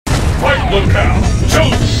Fight locale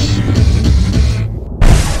chosen!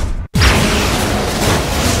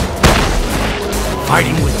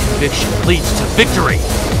 Fighting with conviction leads to victory!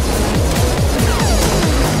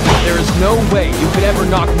 There is no way you could ever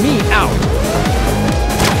knock me out!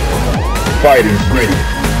 Fighters ready.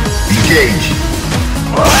 Engage!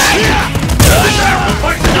 Not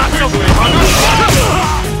so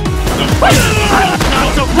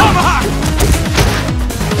Not so tomahawk!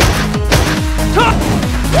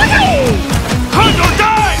 Hunt or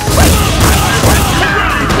die!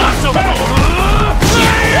 Not so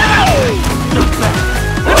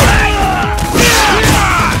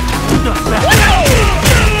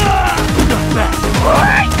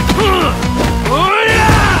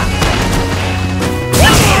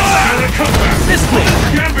This way!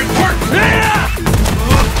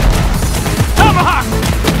 Tomahawk!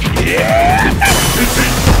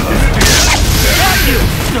 Got you!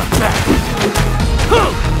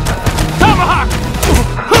 Tomahawk!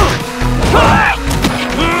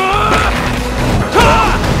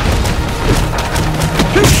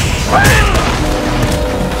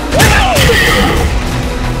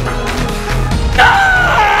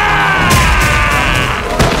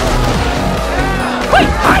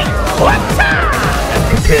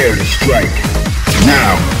 Prepare to strike.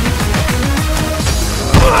 Now!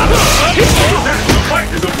 The fight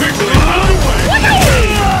is officially underway!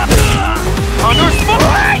 On our spot!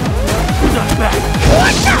 Not back!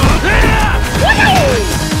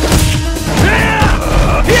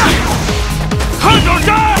 Hunt or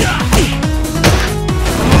die!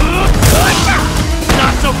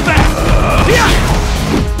 Not so fast!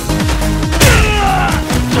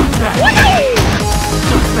 Not back!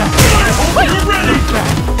 Not back! You're ready!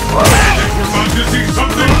 We're about to see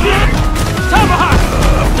something big! Tomahawk!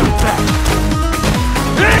 Not back!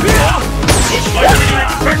 Looks like we can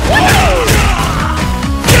expect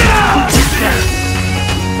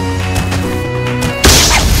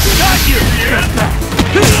Got you! Not back!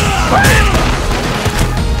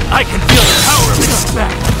 I can feel the power of this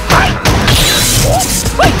back!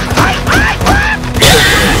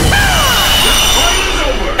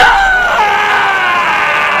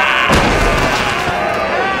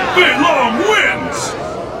 Long wins!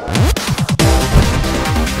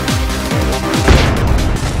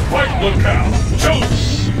 Fight locale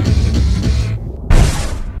chosen!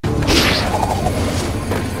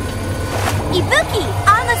 Ibuki,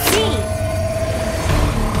 on the scene!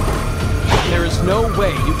 There is no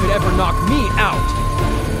way you could ever knock me out!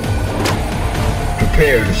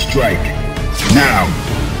 Prepare to strike. Now!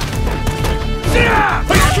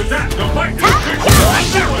 With that, the fight is officially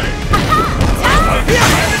underway!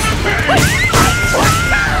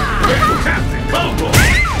 Fantastic combo!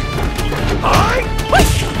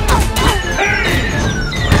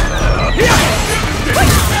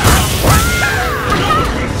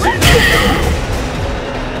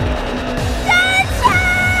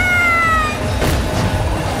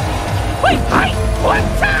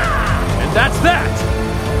 And that's that!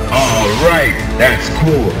 Alright, that's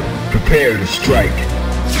cool. Prepare to strike.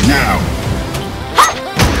 Now!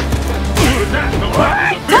 With that, the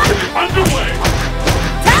fight is officially underway!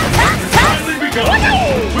 It's finally begun!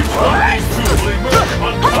 Which one of these two will emerge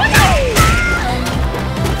on top?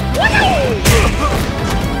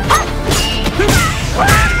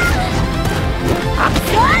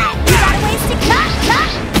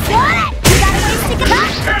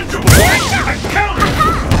 Tangible! I counter!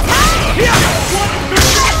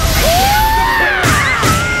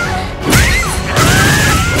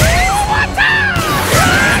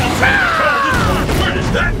 Where did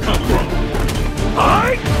that come from?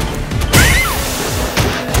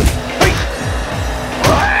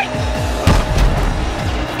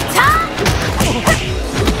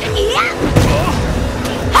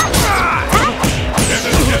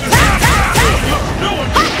 No one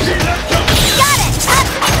can see that coming!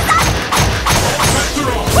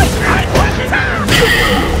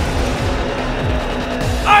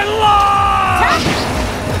 I lost!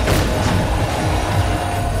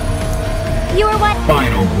 You were what?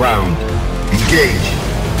 Final round. Engage!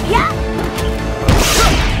 Yeah?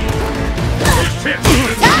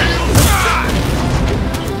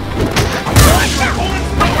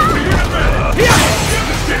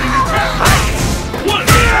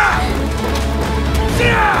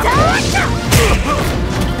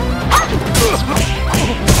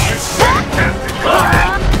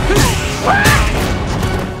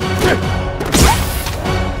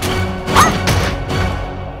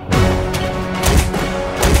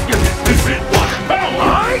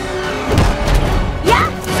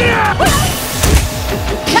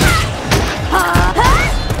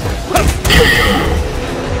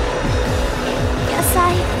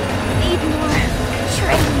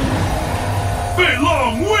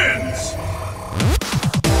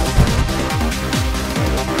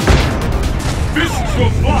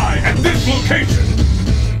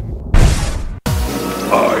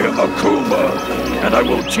 Akuma, and I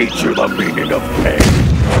will teach you the meaning of pain.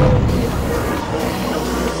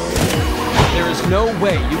 There is no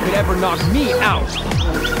way you could ever knock me out!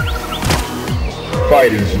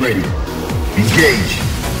 Fighters ready. Engage.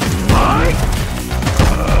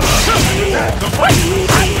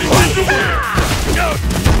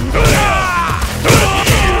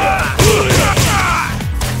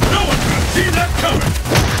 No one's gonna see that coming!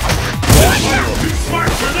 You're too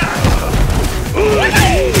smart for that!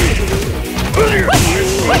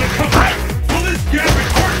 It's gonna come back! Will this gap be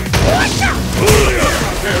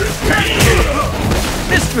There is pain!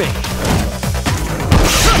 Mystery!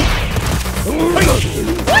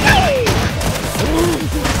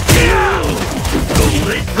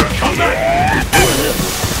 Late for comeback!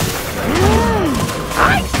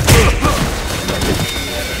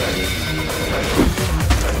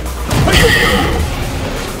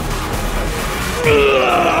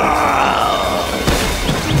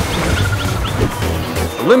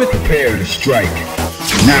 Limit. Prepare to strike.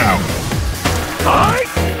 Now.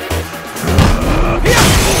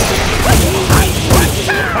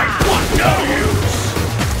 No use!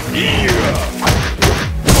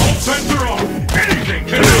 All sets are off! Anything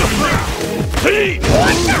can happen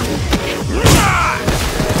now!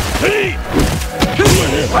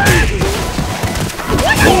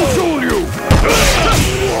 I'll show you!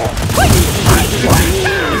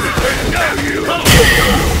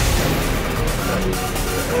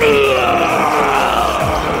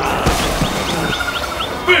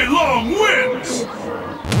 Belong wins!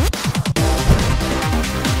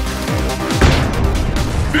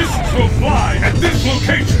 Fists will fly at this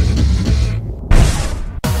location!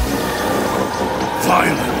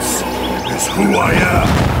 Violence is who I am!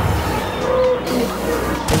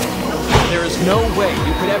 There is no way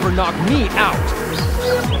you could ever knock me out!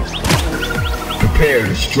 Prepare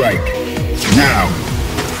to strike. Now.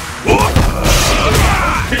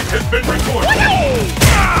 It has been recorded!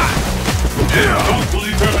 Don't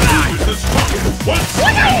believe Revenue is the strongest once and for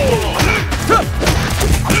all!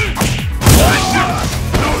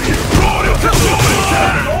 No, you brought it!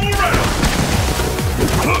 All right!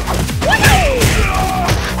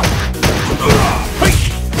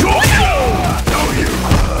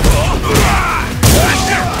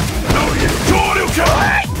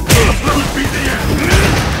 Could be the end!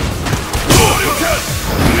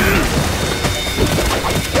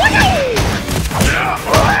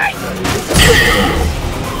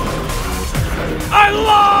 I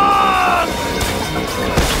lost!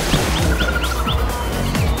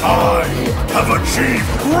 I have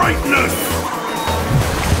achieved greatness!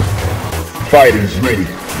 Fighters ready.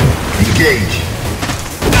 Engage.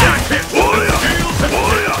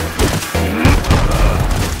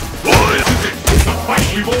 It's the fight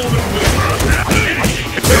we've all been waiting for.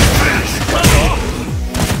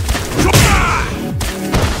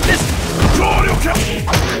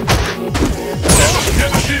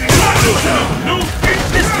 No,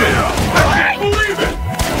 this I can't believe it!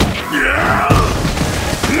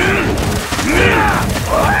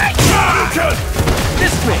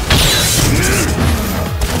 This way!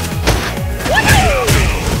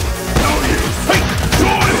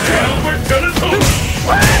 We're done as home!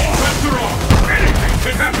 After all, anything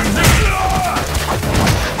can happen now!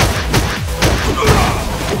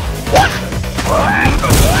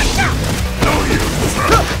 No use!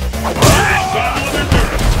 Battle of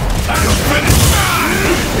endurance! I'm finished!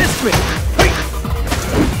 This way!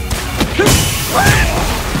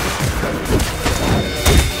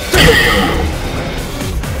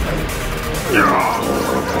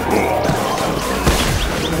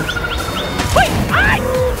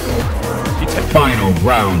 Final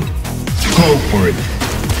round. Go for it.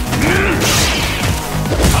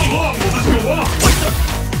 How long will this go on?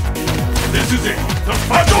 This is it! The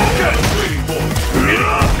fight is waiting for!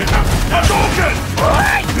 Anything can happen! Hadouken!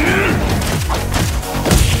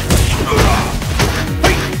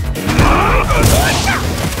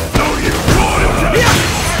 No, you got it!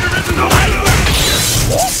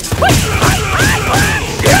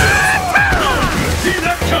 See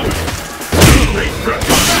that coming! Late for a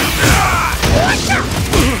comeback! I've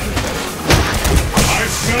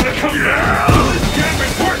got to come back! This jam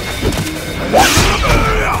is working!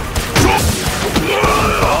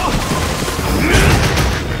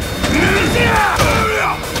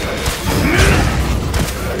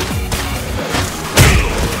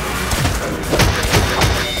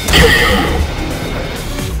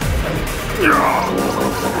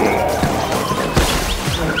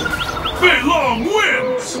 Belong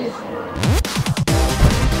wins!